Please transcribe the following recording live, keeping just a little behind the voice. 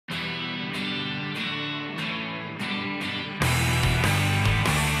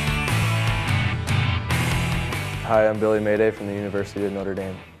Hi, I'm Billy Maday from the University of Notre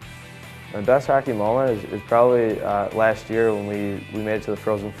Dame. My best hockey moment is probably last year when we made it to the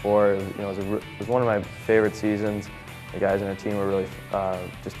Frozen Four. It was one of my favorite seasons. The guys on our team were really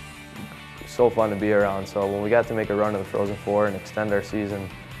just so fun to be around. So when we got to make a run to the Frozen Four and extend our season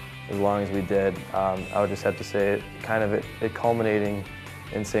as long as we did, I would just have to say it culminating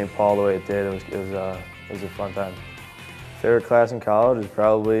in St. Paul the way it did. It was a fun time. Favorite class in college is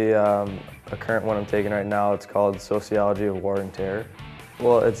probably a current one I'm taking right now. It's called Sociology of War and Terror.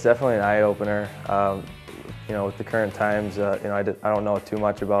 Well, it's definitely an eye-opener. With the current times, I don't know too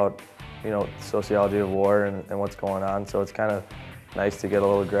much about, sociology of war and what's going on. So it's kind of nice to get a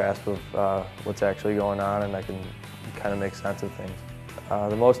little grasp of what's actually going on, and I can kind of make sense of things.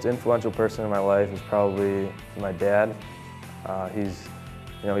 The most influential person in my life is probably my dad. He's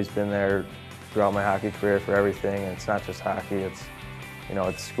been there throughout my hockey career for everything, and it's not just hockey. It's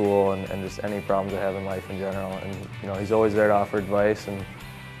school and just any problems I have in life in general. And he's always there to offer advice, and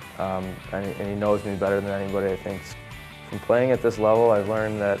he knows me better than anybody, I think. From playing at this level, I've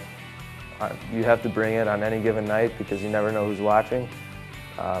learned that you have to bring it on any given night because you never know who's watching.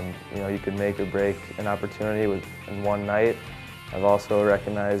 You could make or break an opportunity in one night. I've also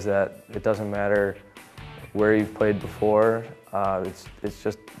recognized that it doesn't matter where you've played before. It's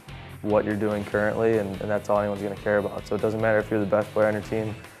just what you're doing currently, and that's all anyone's going to care about. So it doesn't matter if you're the best player on your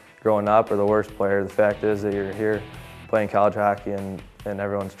team growing up or the worst player. The fact is that you're here playing college hockey, and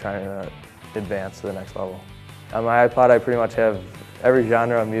everyone's trying to advance to the next level. On my iPod, I pretty much have every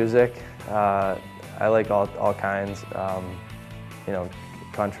genre of music. I like all kinds,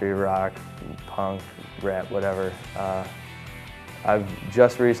 country, rock, punk, rap, whatever. I've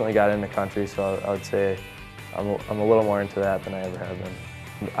just recently got into country, so I would say I'm a little more into that than I ever have been.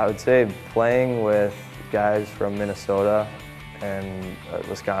 I would say playing with guys from Minnesota and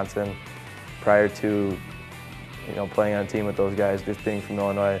Wisconsin prior to playing on a team with those guys, just being from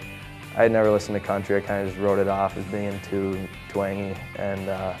Illinois, I had never listened to country. I kind of just wrote it off as being too twangy. And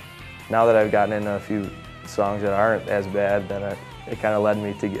now that I've gotten into a few songs that aren't as bad, then it kind of led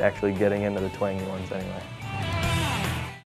me to actually getting into the twangy ones anyway.